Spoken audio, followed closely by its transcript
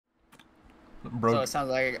Bro, So it sounds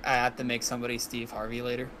like I have to make somebody Steve Harvey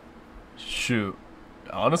later. shoot.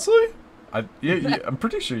 Honestly, yeah, I'm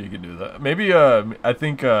pretty sure you could do that. Maybe I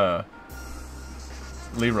think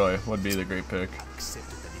Leroy would be the great pick.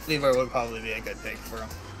 Leroy would probably be a good pick for him.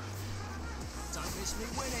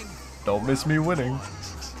 Don't miss me winning.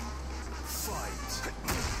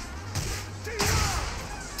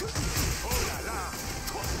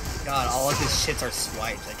 God, all of his shits are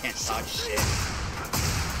swipes. I can't dodge shit.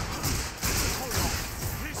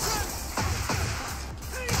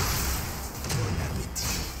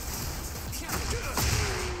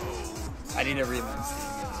 I need a reload, Steve.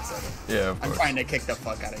 Give me a second. Yeah, of course. I'm trying to kick the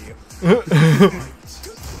fuck out of you.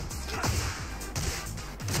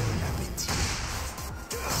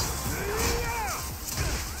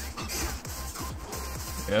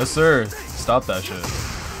 Yes, sir. Stop that shit.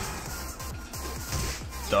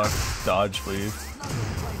 Duck, dodge, please.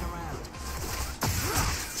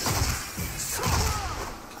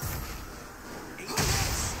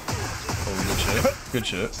 Oh, good shit. Good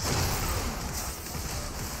shit.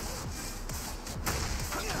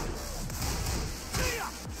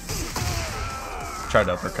 Tried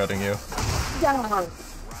uppercutting you.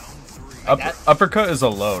 Uppercut is a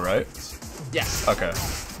low, right? Yeah. Okay.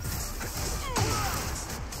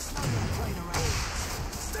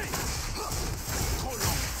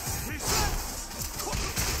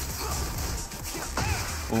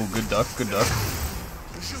 Ooh, good duck, good duck.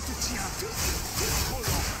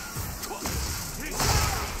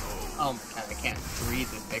 Oh my god, I can't breathe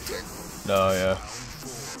with Victor. No, yeah.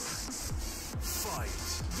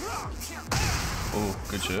 Ooh,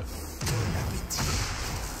 good shit.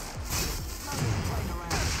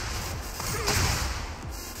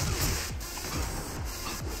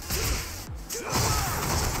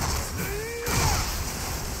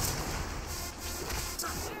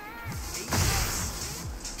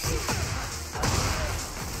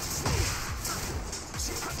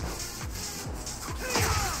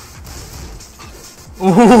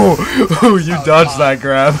 Ooh, you dodged that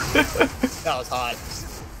grab. That was hot.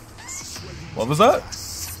 What was that?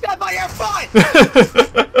 Step by your foot!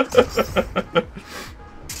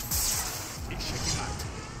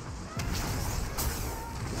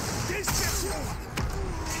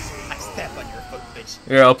 I step on your foot, bitch.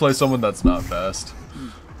 Yeah, I'll play someone that's not fast.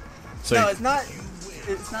 So No, it's not.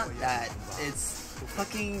 It's not that. It's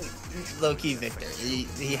fucking low-key Victor.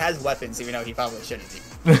 He has weapons, even though he probably shouldn't be.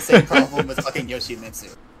 The same problem with fucking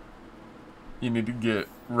Yoshimitsu. you need to get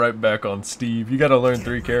right back on Steve. You gotta learn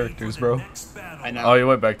 3 characters, bro. I know. Oh, you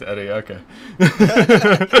went back to Eddie. Okay.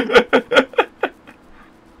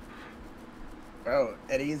 Bro,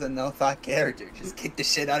 Eddie's a no-thought character. Just kick the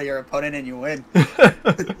shit out of your opponent and you win.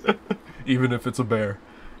 Even if it's a bear.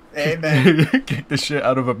 Amen. Kick the shit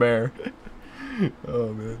out of a bear.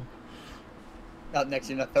 Oh, man. Up next,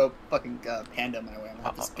 you're gonna throw fucking panda my way. I'm gonna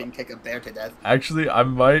have to spin kick a bear to death. Actually, I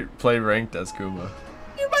might play ranked as Kuma.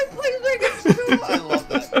 You might play like a school. I love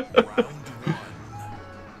that. Round 1.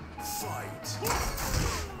 Fight.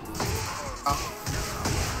 Oh.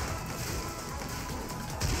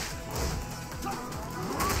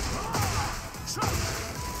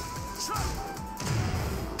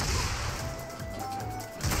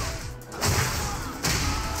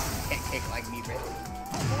 Can't kick like me, bro.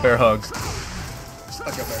 Bear hug.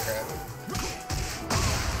 Fuck a bear grab.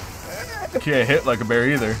 Can't hit like a bear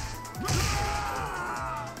either.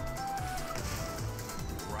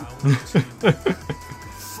 Round 2.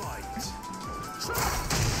 Fight.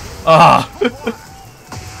 Ah!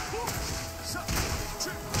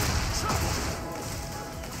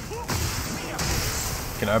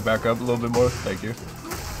 Can I back up a little bit more? Thank you.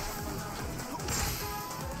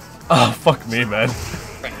 Oh, fuck me, man.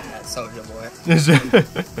 Bring that soldier boy.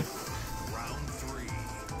 Round 3.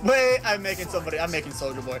 Wait, I'm making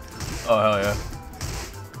soldier boy. Oh, hell yeah.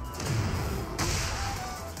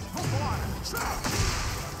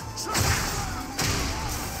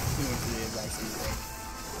 He went to the exact same thing.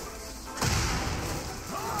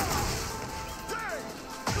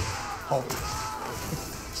 Oh.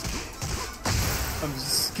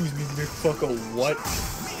 Excuse me, motherfucker, what?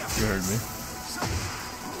 You heard me.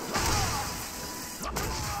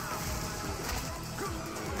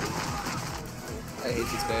 I hate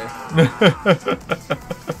this bear.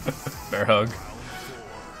 Bear hug.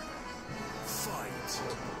 Fight.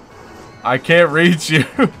 I can't reach you.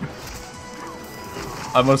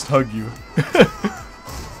 I must hug you.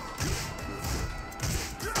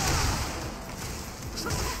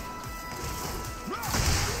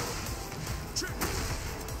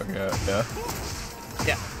 Okay, yeah.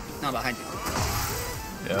 Yeah, no, behind you.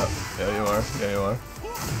 Yeah, yeah, you are. Yeah, you are.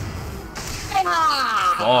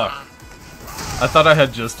 Ah! Fuck. I thought I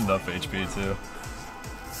had just enough HP too.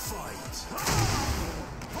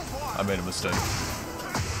 I made a mistake.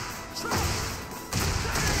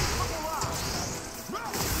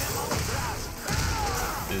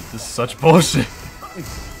 Dude, this is such bullshit.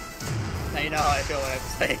 Now you know how I feel when I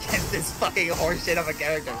play against this fucking horseshit of a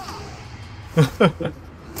character.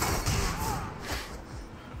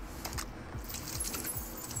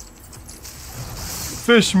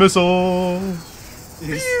 Fish missile.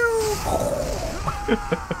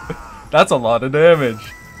 That's a lot of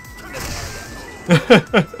damage.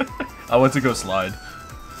 I went to go slide.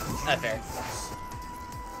 Not fair.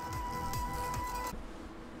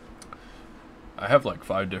 I have like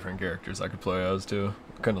 5 different characters I could play as too.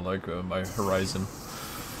 Kind of like my Horizon.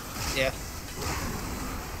 Yeah.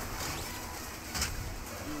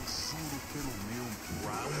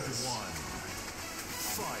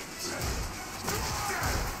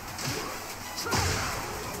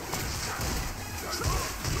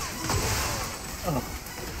 Oh.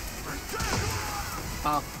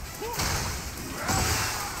 Huh.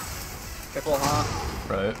 Triple, huh?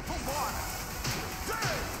 Right.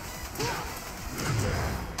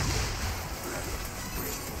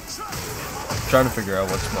 Trying to figure out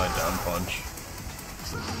what's my down punch.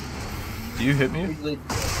 Do you hit me? Usually,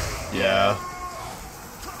 Yeah.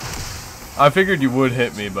 I figured you would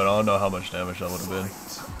hit me, but I don't know how much damage that would have been.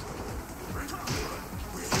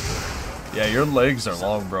 Yeah, your legs are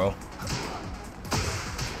long, bro.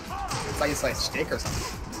 it's like it's like steak or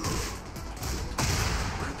something.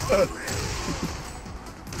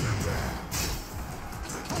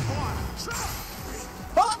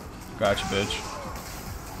 Gotcha, bitch.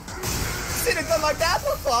 Seen it done like that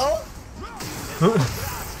before.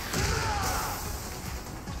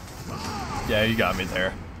 Yeah, you got me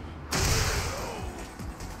there.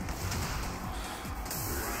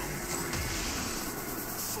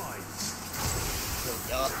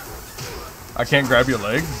 I can't grab your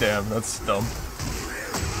leg? Damn, that's dumb.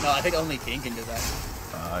 No, I think only King can do that.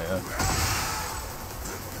 Ah, yeah.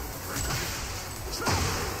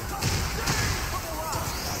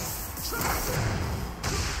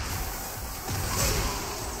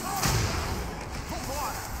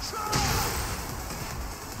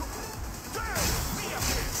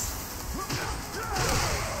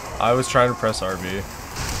 I was trying to press RB.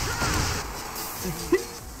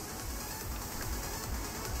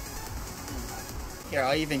 Here,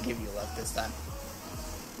 I'll even give you left this time.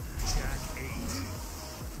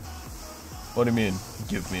 What do you mean,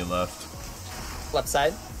 give me left? Left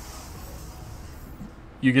side.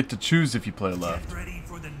 You get to choose if you play left. Get ready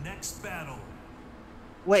for the next battle.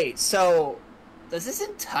 Wait, so does this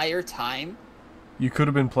entire time? You could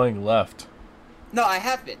have been playing left. No, I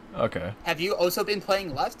have been. Okay. Have you also been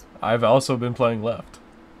playing left? I've also been playing left.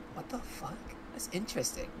 What the fuck? That's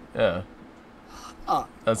interesting. Yeah. Oh,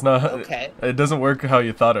 That's not... okay. It doesn't work how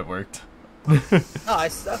you thought it worked. No,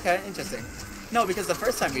 okay, interesting. No, because the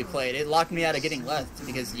first time we played, it locked me out of getting left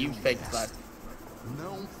because you picked left.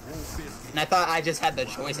 And I thought I just had the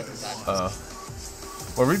choice at the time.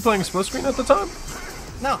 Were we playing split screen at the time?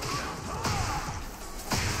 No.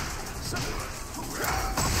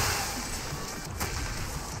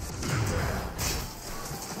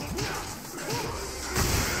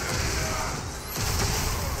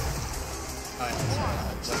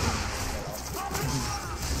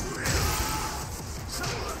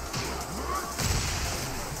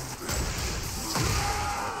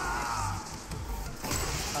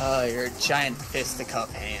 Oh, your giant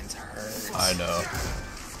fisticuff hands hurt. I know.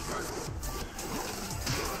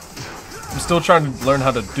 I'm still trying to learn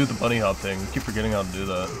how to do the bunny hop thing. I keep forgetting how to do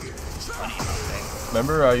that. Funny thing.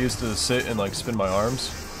 Remember I used to sit and like spin my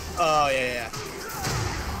arms? Oh, yeah.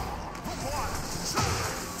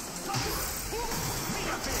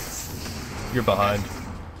 You're behind.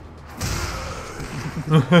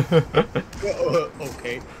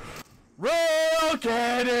 Okay. Roll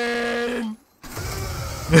cannon!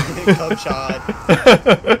 Come shot.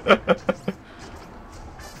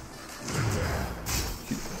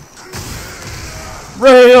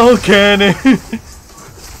 Rail cannon!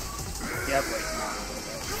 Yep, wait.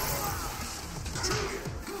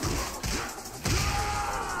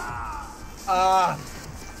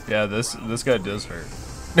 Yeah, this guy does hurt.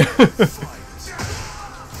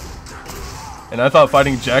 And I thought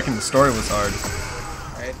fighting Jack in the story was hard.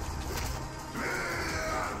 Right.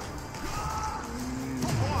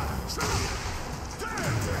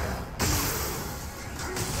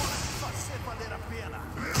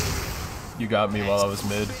 You got me while I was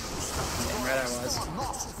mid. Damn right I was.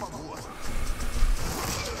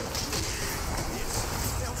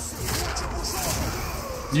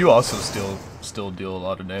 You also still deal a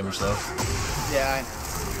lot of damage though. Yeah, I know.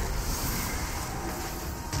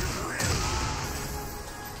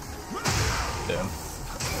 Damn.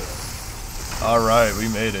 Alright, we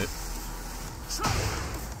made it.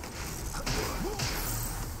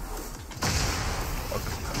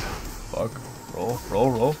 Fuck. Roll, roll,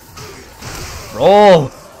 roll.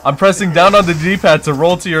 Roll! I'm pressing down on the D-pad to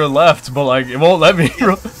roll to your left, but like, it won't let me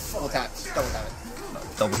roll. Double tap. Double tap it.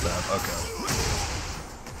 Double tap, okay.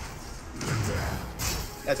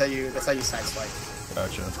 That's how you side swipe.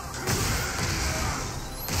 Gotcha.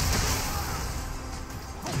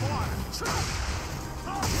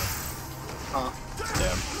 Huh.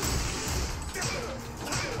 Damn.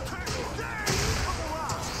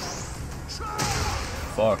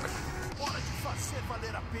 Fuck.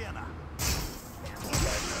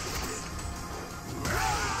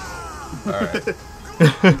 Alright.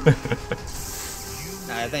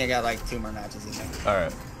 Nah, I think I got like 2 more matches in there.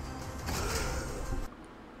 Alright.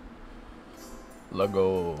 Let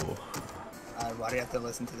go. Why do you have to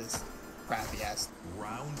listen to this crappy ass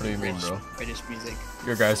What do you mean, bro? British music?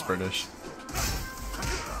 Your guy's British.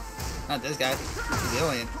 Not this guy.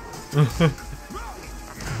 Brazilian.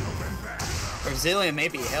 Brazilian may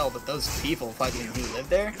be hell, but those people fucking who live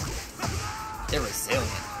there, they're resilient.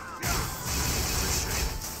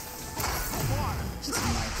 It's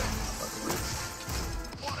my turn now,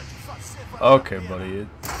 fucker. Okay, buddy.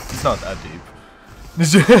 It's not that deep.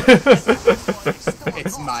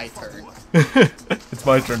 It's my turn. It's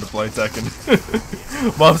my turn to play Tekken.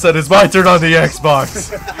 Mom said it's my turn on the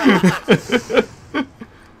Xbox.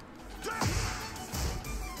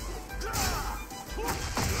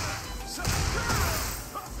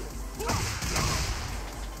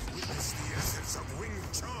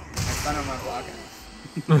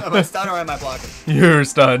 Am I stunned or am I blocking? You're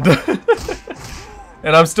stunned.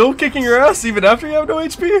 And I'm still kicking your ass even after you have no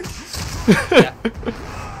HP? Yeah.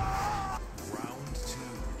 Round 2.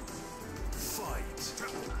 Fight.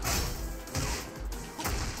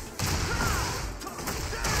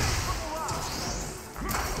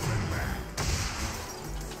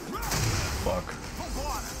 Fuck.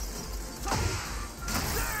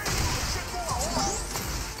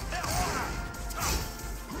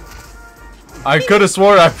 I could have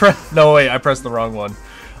sworn I pressed. No, wait, I pressed the wrong one.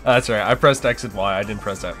 That's right. I pressed X and Y. I didn't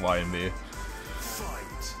press that Y and B.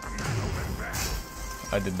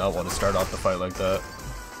 I did not want to start off the fight like that.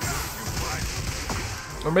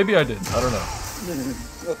 Or maybe I did. I don't know.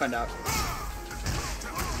 We'll find out.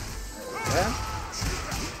 Yeah.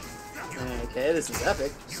 Okay, this is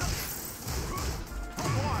epic.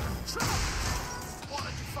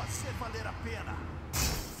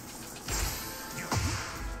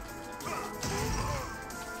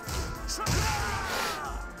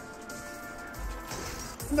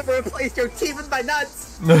 Never replaced your teeth with my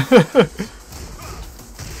nuts.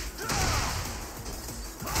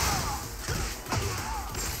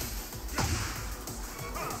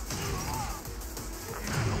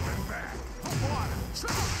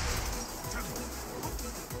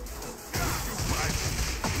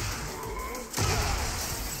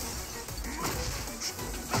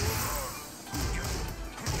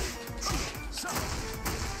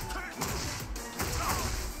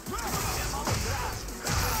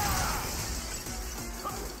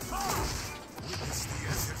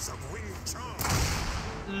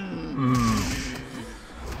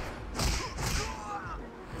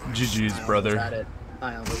 GG's, brother.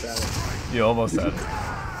 I almost had it. You almost had it.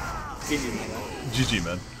 GG, man. GG,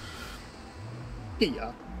 man.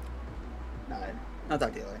 Yeah. Alright. I'll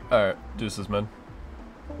talk to you later. Alright, deuces, man.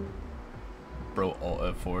 Bro, alt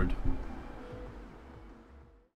F forward.